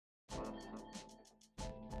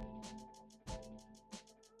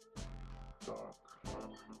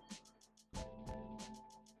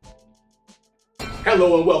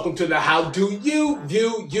Hello and welcome to the How Do You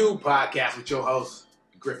View You podcast with your host,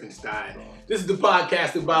 Griffin Stein. This is the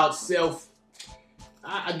podcast about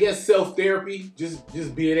self-therapy,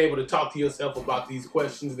 just being able to talk to yourself about these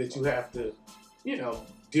questions that you have to,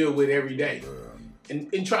 deal with every day.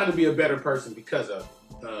 And trying to be a better person because of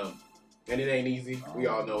it. And it ain't easy. We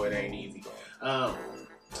all know it ain't easy.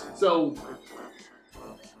 So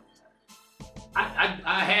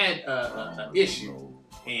I had an issue.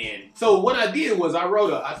 And so what I did was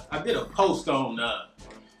I did a post on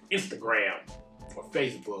Instagram or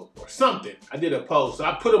Facebook or something. I did a post. So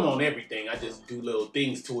I put them on everything. I just do little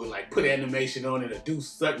things to it, like put animation on it or do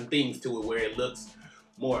certain things to it where it looks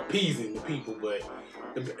more appeasing to people. But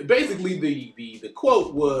basically the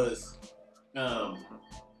quote was on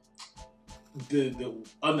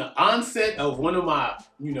the onset of one of my,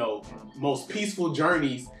 most peaceful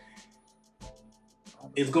journeys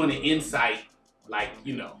is going to incite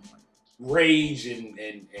rage and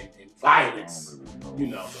violence,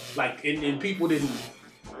 and people didn't.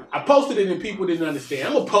 I posted it and people didn't understand.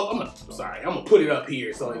 I'm gonna put it up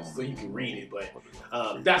here so you can read it. But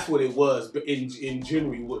that's what it was. But in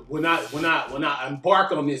general, when I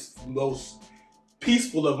embark on this most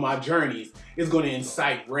peaceful of my journeys, it's going to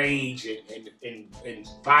incite rage and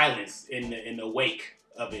violence in the wake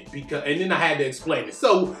of it. And then I had to explain it.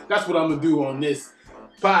 So that's what I'm gonna do on this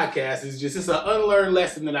podcast. It's an unlearned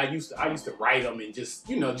lesson that I used to write them and just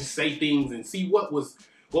say things and see what was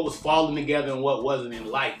falling together and what wasn't in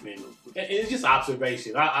life, and it's just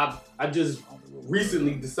observation. I just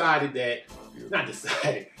recently decided that I just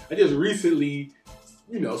recently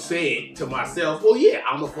said to myself, well, yeah,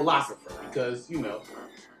 I'm a philosopher because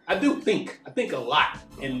I think a lot,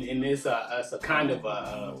 and it's a kind of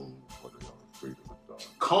a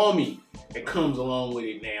calming that comes along with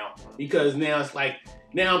it now, because now it's like,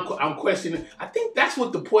 now I'm questioning. I think that's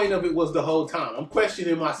what the point of it was the whole time. I'm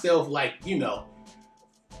questioning myself, as a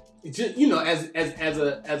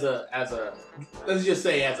let's just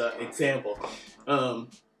say as an example.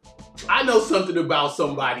 I know something about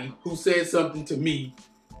somebody who said something to me,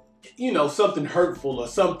 something hurtful or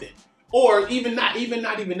something, or even not even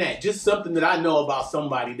that, just something that I know about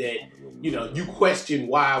somebody that you question.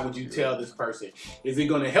 Why would you tell this person? Is it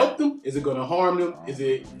going to help them? Is it going to harm them?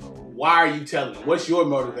 Why are you telling them? What's your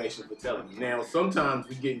motivation for telling them? Now, sometimes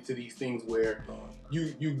we get into these things where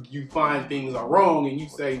you find things are wrong and you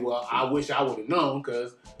say, well, I wish I would have known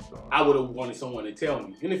because I would have wanted someone to tell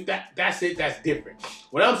me. And if that's it, that's different.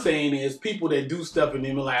 What I'm saying is people that do stuff and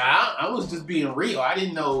then be like, I was just being real. I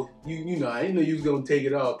didn't know I didn't know you was going to take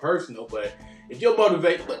it all personal. But if your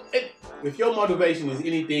motivation is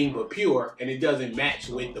anything but pure and it doesn't match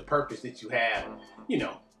with the purpose that you have,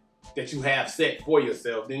 that you have set for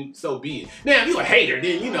yourself, then so be it. Now, if you're a hater,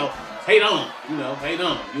 then, hate on.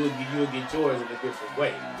 You'll get yours in a different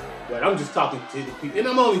way. But I'm just talking to the people, and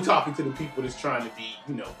I'm only talking to the people that's trying to be,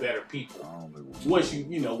 better people. Once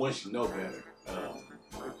you know better.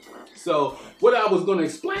 So what I was going to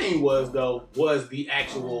explain was the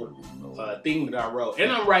actual thing that I wrote. And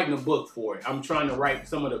I'm writing a book for it. I'm trying to write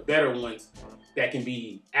some of the better ones that can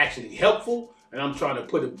be actually helpful. And I'm trying to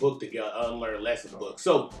put a book together, unlearned lesson book.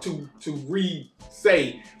 So to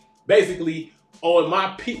say, basically, on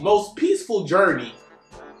my most peaceful journey,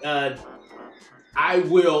 I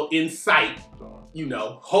will incite,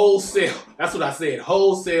 wholesale. That's what I said.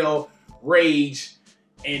 Wholesale rage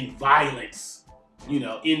and violence,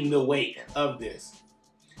 in the wake of this.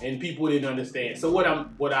 And people didn't understand. So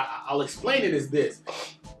I'll explain it as this.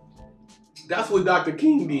 That's what Dr.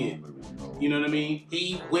 King did. You know what I mean?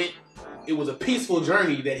 It was a peaceful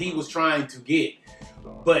journey that he was trying to get,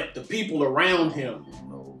 but the people around him,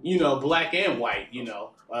 black and white,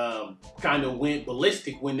 kind of went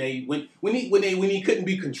ballistic when he couldn't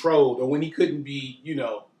be controlled or when he couldn't be,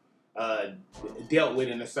 dealt with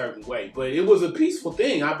in a certain way. But it was a peaceful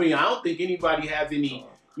thing. I mean, I don't think anybody has any,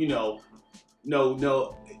 no.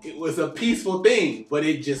 It was a peaceful thing, but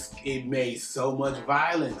it made so much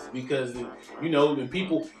violence because,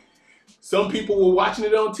 some people were watching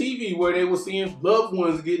it on TV where they were seeing loved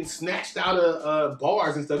ones getting snatched out of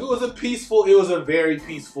bars and stuff. It was a very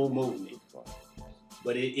peaceful movement,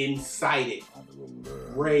 but it incited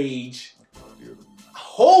rage,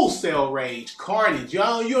 wholesale rage, carnage. You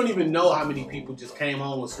don't even know how many people just came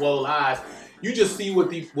home with swollen eyes. You just see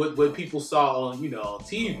what people saw on on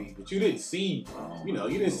TV, but you didn't see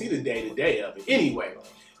the day-to-day of it anyway.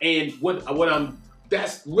 And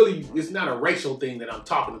that's really, it's not a racial thing that I'm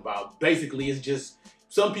talking about. Basically, it's just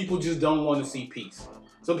some people just don't want to see peace.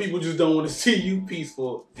 Some people just don't want to see you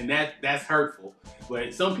peaceful, and that's hurtful.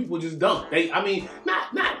 But some people just don't. I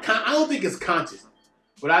don't think it's conscious.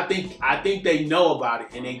 But I think they know about it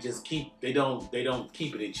and they just they don't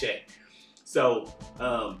keep it in check. So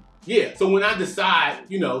yeah. So when I decide,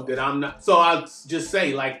 that I'm not, so I'll just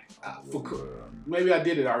say like maybe I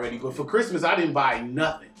did it already, but for Christmas I didn't buy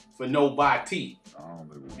nothing for no buy tea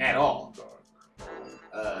at all.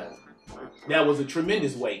 That was a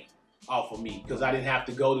tremendous weight off of me because I didn't have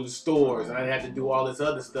to go to the stores and I didn't have to do all this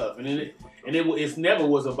other stuff. And it never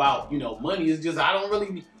was about money. It's just I don't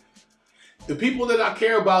really. The people that I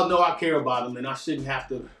care about know I care about them, and I shouldn't have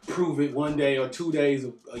to prove it one day or 2 days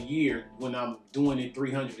a year when I'm doing it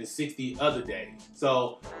 360 other days.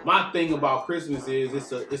 So my thing about Christmas is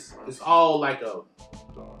it's all like a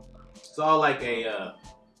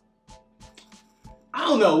I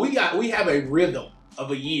don't know. We have a rhythm of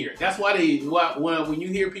a year. That's why when you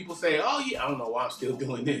hear people say, "Oh yeah," I don't know why I'm still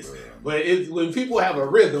doing this, but when people have a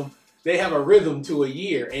rhythm. They have a rhythm to a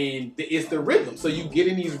year, and it's the rhythm. So you get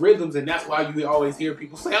in these rhythms, and that's why you always hear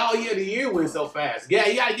people say, "Oh yeah, the year went so fast." Yeah,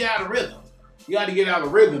 you gotta get out of rhythm. You gotta get out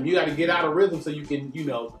of rhythm. You gotta get out of rhythm so you can,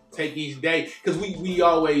 take each day. Because we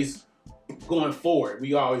always going forward.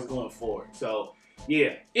 We always going forward. So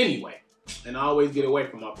yeah. Anyway, and I always get away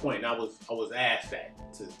from my point. And I was asked that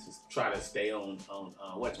to try to stay on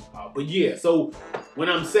what you call. But yeah. So when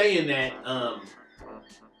I'm saying that,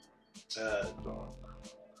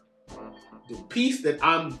 the peace that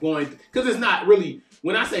I'm going to, because it's not really,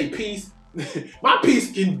 when I say peace, my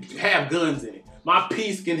peace can have guns in it. My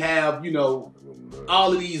peace can have,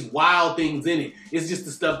 all of these wild things in it. It's just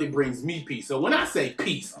the stuff that brings me peace. So when I say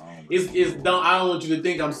peace, I don't want you to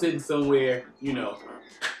think I'm sitting somewhere,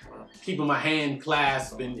 keeping my hand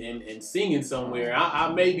clasped and singing somewhere.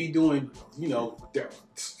 I may be doing,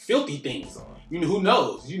 filthy things. Who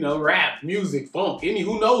knows? Rap, music, funk,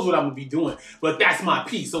 who knows what I'm gonna be doing. But that's my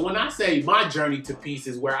peace. So when I say my journey to peace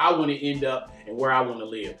is where I want to end up and where I want to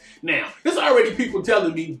live. Now, there's already people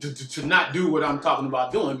telling me to not do what I'm talking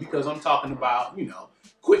about doing because I'm talking about,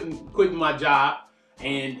 quitting my job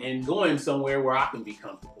and going somewhere where I can be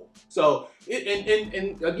comfortable. So,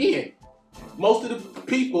 and again, most of the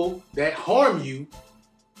people that harm you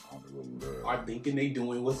are thinking they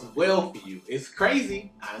doing what's well for you. It's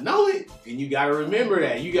crazy. I know it. And you got to remember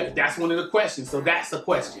that. That's one of the questions. So that's a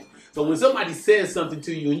question. So when somebody says something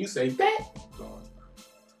to you and you say,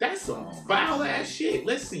 that's some foul ass shit.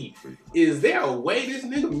 Let's see. Is there a way this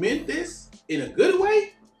nigga meant this in a good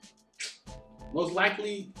way? Most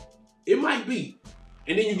likely it might be.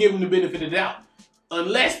 And then you give them the benefit of the doubt.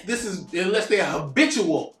 Unless they're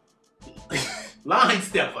habitual line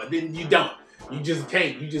stepper, then you don't. You just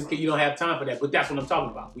can't. You don't have time for that. But that's what I'm talking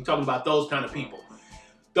about. We're talking about those kind of people.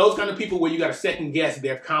 Those kind of people where you got to second guess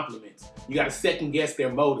their compliments. You got to second guess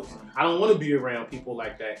their motives. I don't want to be around people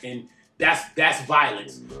like that. And that's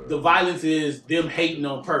violence. The violence is them hating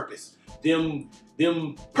on purpose. Them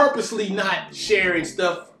purposely not sharing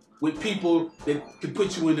stuff with people that could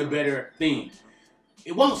put you in a better thing.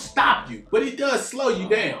 It won't stop you, but it does slow you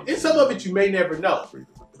down. And some of it you may never know.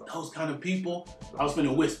 Those kind of people, I was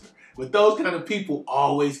finna whisper. But those kind of people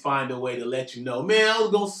always find a way to let you know, man, I was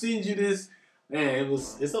gonna send you this. Man,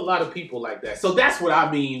 it's a lot of people like that. So that's what I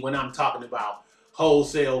mean when I'm talking about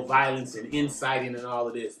wholesale violence and inciting and all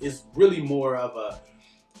of this. It's really more of a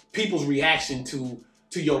people's reaction to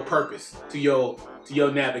your purpose, to your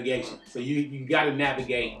navigation. So you gotta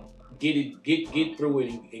navigate, get through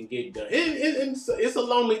it and get it done. And it's a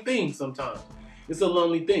lonely thing sometimes. It's a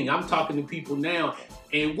lonely thing. I'm talking to people now,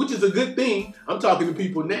 and which is a good thing. I'm talking to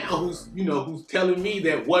people now who's telling me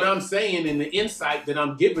that what I'm saying and the insight that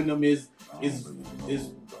I'm giving them is I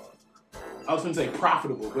was gonna say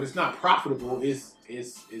profitable, but it's not profitable. It's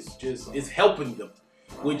helping them,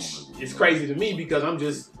 which is crazy to me because I'm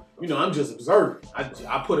just observing.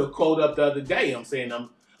 I put a quote up the other day. I'm saying I'm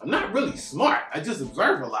not really smart. I just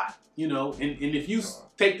observe a lot, and if you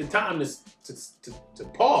take the time to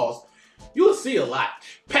pause, you'll see a lot.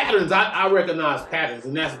 Patterns, I recognize patterns,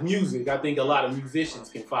 and that's music. I think a lot of musicians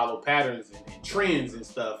can follow patterns and trends and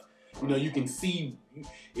stuff. You can see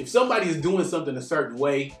if somebody is doing something a certain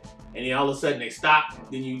way, and then all of a sudden they stop,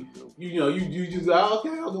 then you just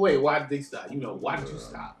okay, wait, why did they stop? Why did you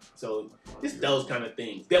stop? So it's those kind of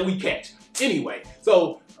things that we catch. Anyway,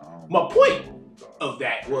 so my point of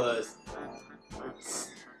that was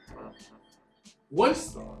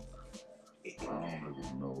once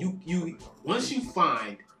you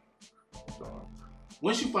find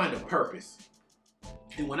a purpose,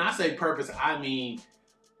 and when I say purpose, I mean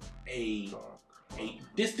a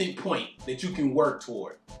distant point that you can work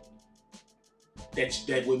toward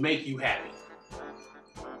that would make you happy.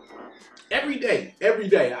 Every day.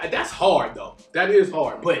 That's hard though. That is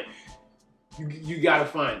hard, but You gotta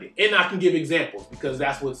find it. And I can give examples because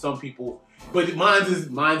that's what some people, but mine's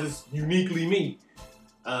is uniquely me.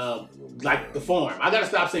 Like the farm. I gotta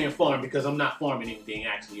stop saying farm because I'm not farming anything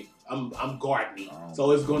actually. I'm gardening.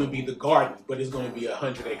 So it's gonna be the garden, but it's gonna be a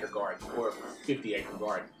 100-acre garden or a 50-acre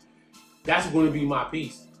garden. That's gonna be my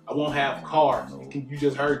piece. I won't have cars. You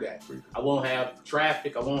just heard that. I won't have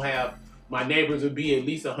traffic. I won't have, my neighbors will be at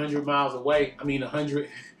least 100 miles away. I mean 100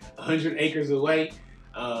 acres away.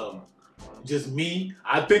 Just me.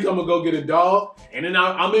 I think I'm gonna go get a dog, and then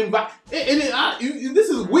I'm inviting. This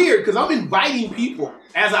is weird because I'm inviting people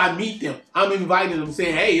as I meet them. I'm inviting them,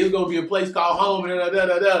 saying, "Hey, it's gonna be a place called home,"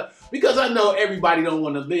 because I know everybody don't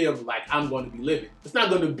want to live like I'm going to be living. It's not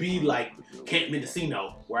going to be like Camp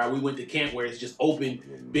Mendocino, where we went to camp, where it's just open,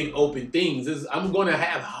 big open things. I'm going to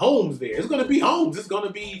have homes there. It's going to be homes. It's going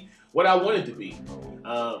to be what I want it to be,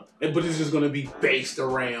 but it's just going to be based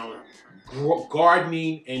around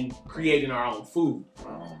gardening and creating our own food.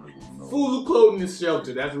 Food, clothing, and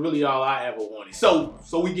shelter. That's really all I ever wanted. So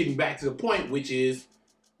we getting back to the point, which is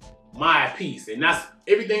my piece. And that's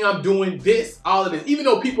everything I'm doing, all of this. Even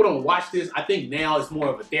though people don't watch this, I think now it's more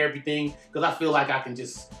of a therapy thing because I feel like I can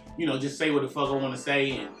just say what the fuck I want to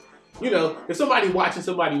say. And, if somebody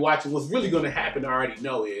watching, what's really going to happen, I already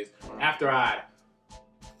know, is after I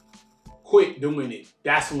quit doing it,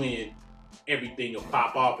 that's when everything will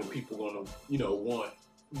pop off and people going to, want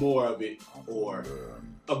more of it or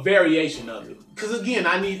a variation of it. Because again,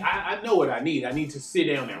 I know what I need. I need to sit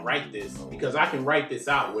down and write this because I can write this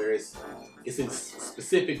out where it's in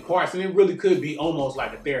specific parts, and it really could be almost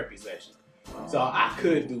like a therapy session. So I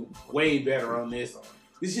could do way better on this.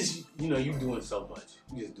 It's just, you doing so much.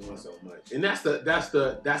 You're just doing so much. And that's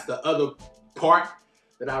the other part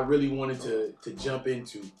that I really wanted to jump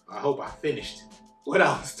into. I hope I finished what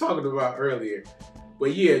I was talking about earlier.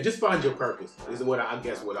 But yeah, just find your purpose is what I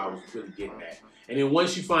was really getting at. And then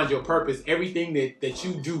once you find your purpose, everything that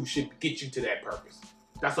you do should get you to that purpose.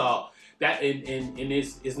 That's all. That and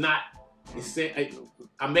it's not.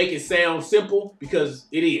 I make it sound simple because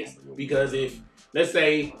it is. Because if, let's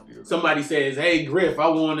say, somebody says, "Hey Griff, I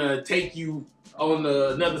want to take you on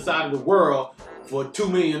another side of the world for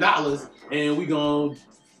 $2 million, and we gonna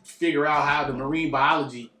figure out how the marine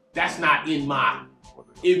biology." That's not in my.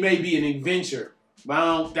 It may be an adventure,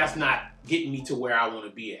 but that's not getting me to where I want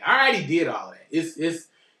to be at. I already did all that. It's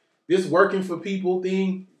this working for people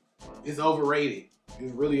thing is overrated.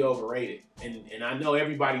 It's really overrated. And I know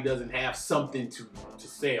everybody doesn't have something to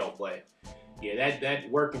sell, but yeah, that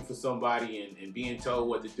working for somebody and being told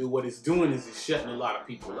what to do, what it's doing is it's shutting a lot of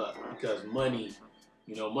people up because money,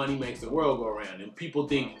 money makes the world go around, and people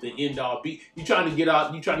think the end all be. You're trying to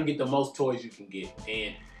get the most toys you can get,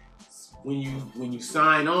 and when you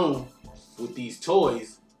sign on with these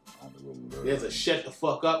toys, there's a shut the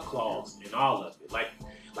fuck up clause in all of it.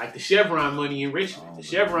 Like the Chevron money enrichment. The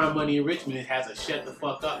Chevron money enrichment has a shut the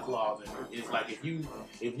fuck up clause in it. It's like if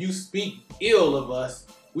you speak ill of us,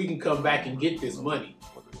 we can come back and get this money.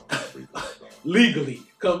 Legally,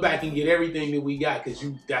 come back and get everything that we got because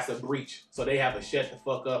that's a breach. So they have a shut the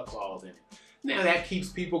fuck up clause in it. Now that keeps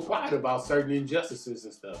people quiet about certain injustices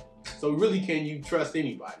and stuff. So really, can you trust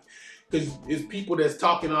anybody? Because it's people that's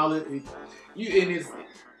talking all it.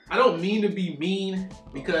 I don't mean to be mean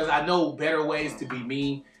because I know better ways to be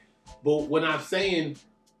mean. But what I'm saying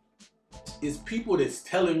is people that's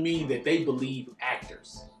telling me that they believe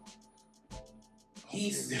actors.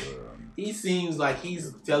 He seems like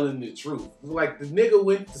he's telling the truth. Like the nigga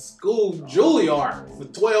went to school Juilliard for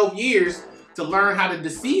 12 years to learn how to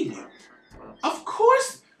deceive you. Of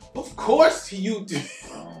course you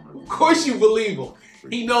believe him.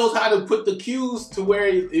 He knows how to put the cues to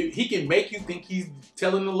where he can make you think he's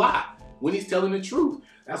telling a lie when he's telling the truth.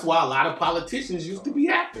 That's why a lot of politicians used to be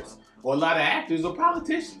actors. Or a lot of actors are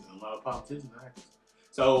politicians. A lot of politicians are actors.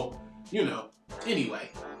 So, anyway.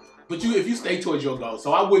 But if you stay towards your goal,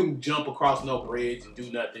 so I wouldn't jump across no bridge and do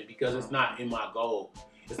nothing because it's not in my goal.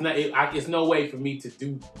 It's no way for me to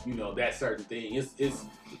do, that certain thing. It's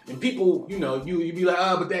and people, you be like,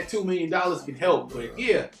 but that $2 million can help. But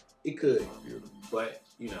yeah, it could. But,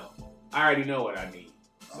 I already know what I need.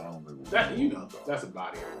 So that's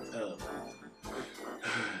about it.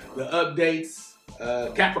 The updates.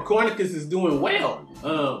 Capricornicus is doing well.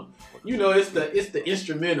 It's the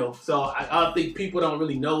instrumental. So I think people don't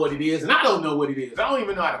really know what it is, and I don't know what it is. I don't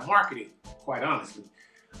even know how to market it, quite honestly.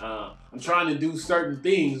 I'm trying to do certain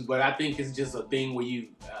things, but I think it's just a thing where you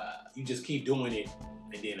just keep doing it,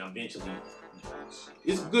 and then eventually,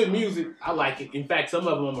 it's good music. I like it. In fact, some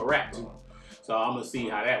of them I'm a rap to, so I'm gonna see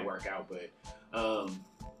how that work out. But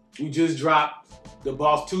we just dropped the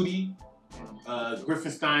Boss Tootie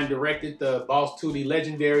Griffenstein directed the Boss Tootie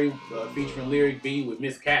Legendary featuring Lyric B with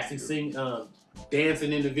Miss Cassie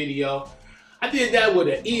dancing in the video. I did that with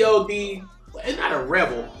an EOD, not a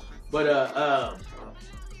Rebel, but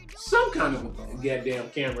some kind of goddamn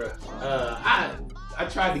camera. I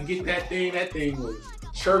tried to get that thing. That thing was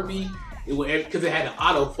chirpy. It was because it had an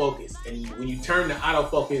autofocus, and when you turn the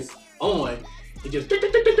autofocus on, it just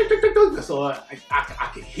so I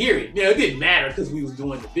could hear it. Now it didn't matter because we was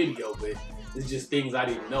doing the video, but it's just things I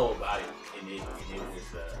didn't know about it, and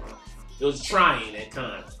it was trying at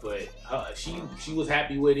times. But she was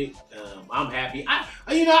happy with it. I'm happy. I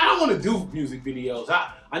don't want to do music videos.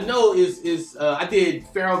 I know I did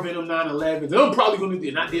Pharaoh Venom 9/11. And I'm probably gonna do,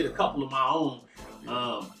 and I did a couple of my own.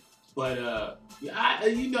 But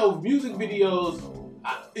music videos.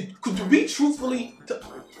 To be truthfully,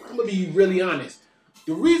 I'm gonna be really honest.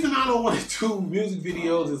 The reason I don't want to do music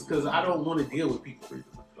videos is because I don't want to deal with people.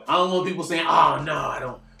 I don't want people saying, "Oh no, I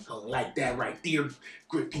don't like that right there,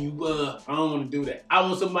 Griff. Can you?" I don't want to do that. I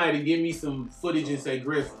want somebody to give me some footage and say,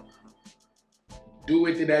 "Griff, do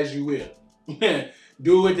with it as you will.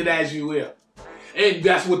 Do with it as you will." And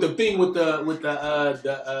that's what the thing with the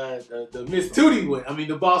Miss Tootie one. I mean,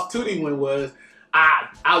 the Boss Tootie one was.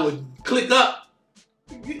 I would click up.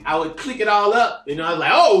 I would click it all up, and I was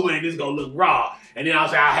like, "Oh man, this is gonna look raw." And then I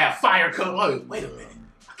was like, "I have fire come on." Wait a minute,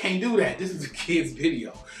 I can't do that. This is a kid's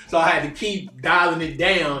video, so I had to keep dialing it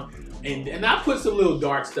down, and I put some little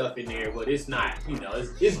dark stuff in there, but it's not,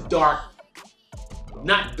 it's dark,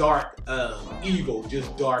 not dark evil,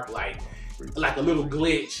 just dark like a little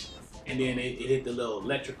glitch, and then it hit the little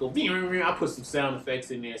electrical. I put some sound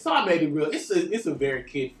effects in there, so I made it real. It's a very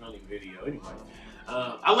kid friendly video anyway.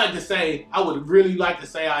 I would really like to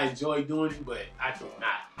say I enjoy doing it, but I could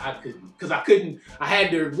not. I couldn't, because I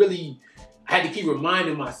had to keep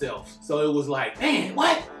reminding myself. So it was like, man,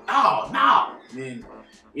 what? Oh, no. And then,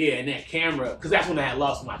 and that camera, because that's when I had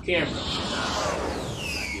lost my camera. And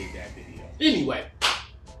I did that video. Anyway,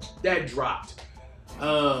 that dropped.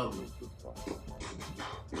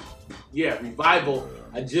 Revival.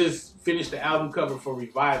 I just finished the album cover for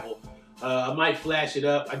Revival. I might flash it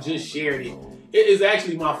up. I just shared it. It is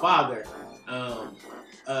actually my father.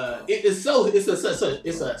 It's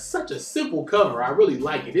such a simple cover. I really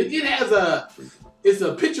like it. It has it's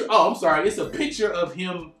a picture. Oh, I'm sorry. It's a picture of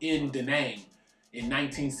him in Da Nang in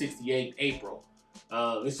 1968 April.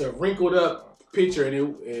 It's a wrinkled up picture,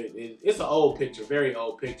 and it's an old picture, very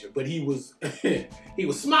old picture. But he was he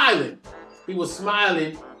was smiling. He was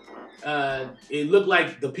smiling. It looked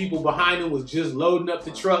like the people behind him was just loading up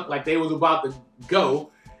the truck, like they was about to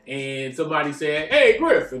go. And somebody said, "Hey,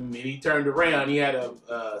 Griff," and he turned around. He had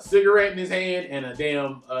a cigarette in his hand and a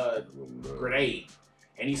damn grenade,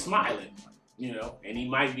 and he's smiling, and he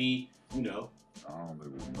might be,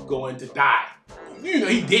 going to die.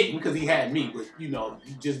 He didn't because he had me, but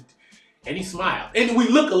and he smiled, and we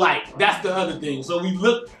look alike. That's the other thing. So we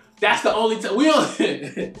look. That's the only time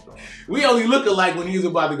we only look alike when he was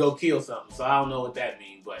about to go kill something. So I don't know what that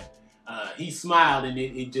means, but. He smiled, and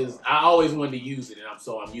it just, I always wanted to use it, and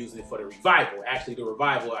I'm using it for the Revival. Actually, the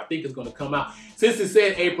Revival, I think, is going to come out. Since it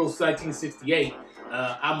said April 1968,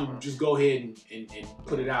 I'm going to just go ahead and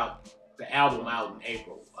put it out, the album out in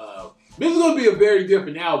April. This is going to be a very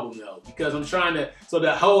different album, though, because I'm trying to, so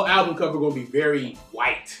the whole album cover going to be very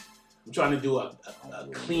white. I'm trying to do a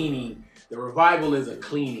cleaning. The Revival is a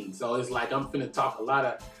cleaning, so it's like I'm finna talk a lot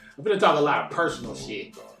of personal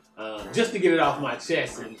shit. Just to get it off my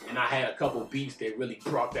chest, and I had a couple beats that really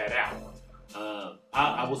brought that out.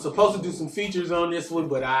 I was supposed to do some features on this one,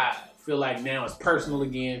 but I feel like now it's personal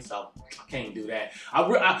again, so I can't do that.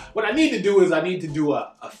 What I need to do is I need to do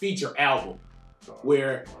a feature album,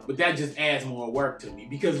 but that just adds more work to me,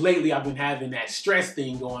 because lately I've been having that stress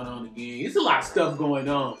thing going on again. It's a lot of stuff going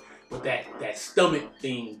on, but that stomach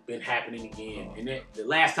thing been happening again, and the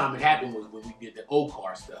last time it happened was when we did the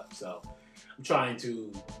OCAR stuff, so. I'm trying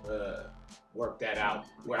to work that out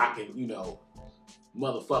where I can,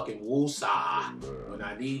 motherfucking woosah when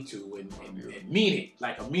I need to and mean it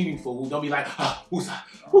like a meaningful. Don't be like, woosah,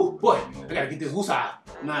 boy, I gotta get this woosah.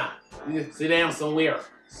 Nah, sit down somewhere.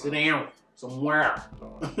 Sit down somewhere.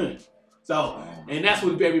 So, and that's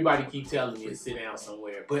what everybody keep telling me, is sit down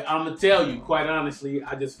somewhere. But I'm gonna tell you, quite honestly,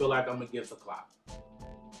 I just feel like I'm against the clock.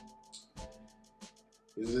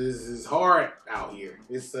 It's hard out here.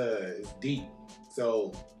 It's deep.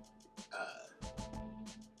 So,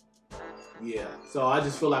 So I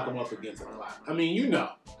just feel like I'm up against the clock. I mean,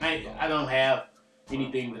 I don't have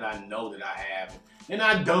anything that I know that I have, and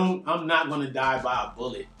I'm not gonna die by a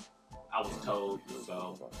bullet. I was told.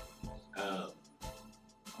 So,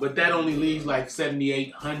 But that only leaves like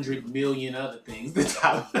 7,800 million other things to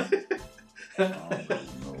talk.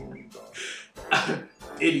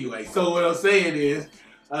 Anyway, so what I'm saying is,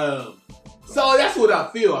 so that's what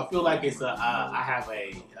I feel. I feel like it's I have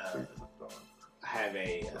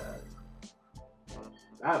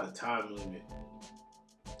a time limit,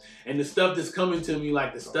 and the stuff that's coming to me,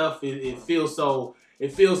 like the stuff, it feels so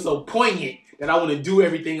poignant that I want to do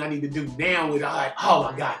everything I need to do now. With like, oh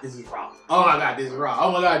my God, this is raw. Oh my God, this is raw.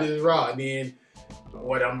 Oh my God, this is raw. And then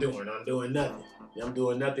what I'm doing nothing. I'm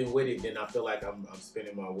doing nothing with it. Then I feel like I'm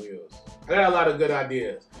spinning my wheels. I got a lot of good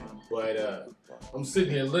ideas, but I'm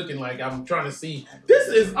sitting here looking like I'm trying to see.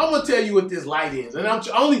 I'm gonna tell you what this light is, and I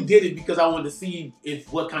only did it because I wanted to see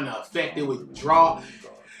what kind of effect it would draw.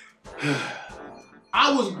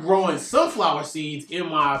 I was growing sunflower seeds in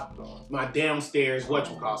my downstairs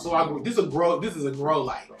whatchamacallit. So this is a grow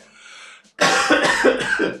light.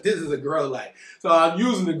 This is a grow light. So I'm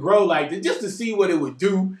using the grow light just to see what it would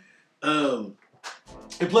do. And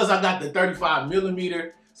plus I got the 35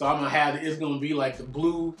 millimeter, so I'm gonna have it's gonna be like the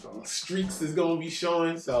blue streaks is gonna be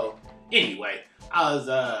showing. So anyway, I was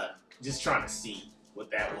just trying to see what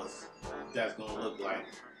that's gonna look like.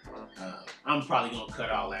 I'm probably gonna cut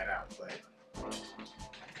all that out, but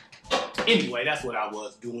anyway, that's what I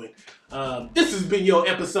was doing. This has been your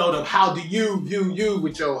episode of How Do You View You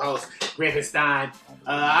with your host, Griffin Stein.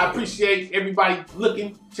 I appreciate everybody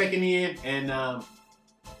checking in, and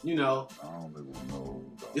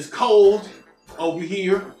it's cold over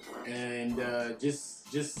here, and just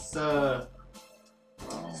stay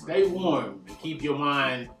warm and keep your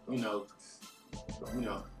mind,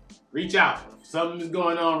 reach out. If something is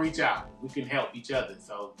going on, reach out. We can help each other,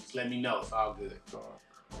 so just let me know. It's all good.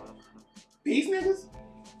 These niggas?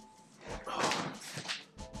 Oh.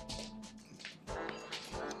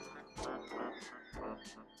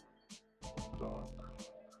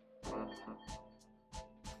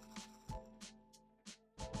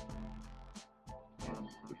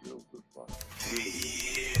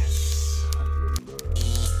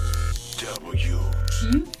 Do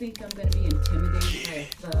you think I'm gonna be intimidated?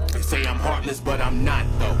 They say I'm heartless, but I'm not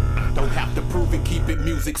though. Don't have to prove it, keep it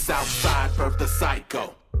music, Southside, birth the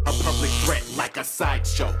psycho. A public threat like a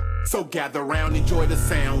sideshow. So gather round, enjoy the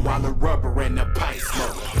sound while the rubber and the pipe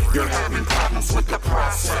smoke. You're having problems with the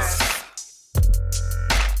process.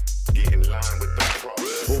 Get in line with the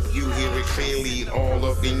process. Hope you hear it clearly, all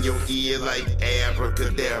up in your ear like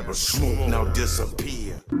abracadabra. Smoke now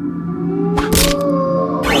disappear.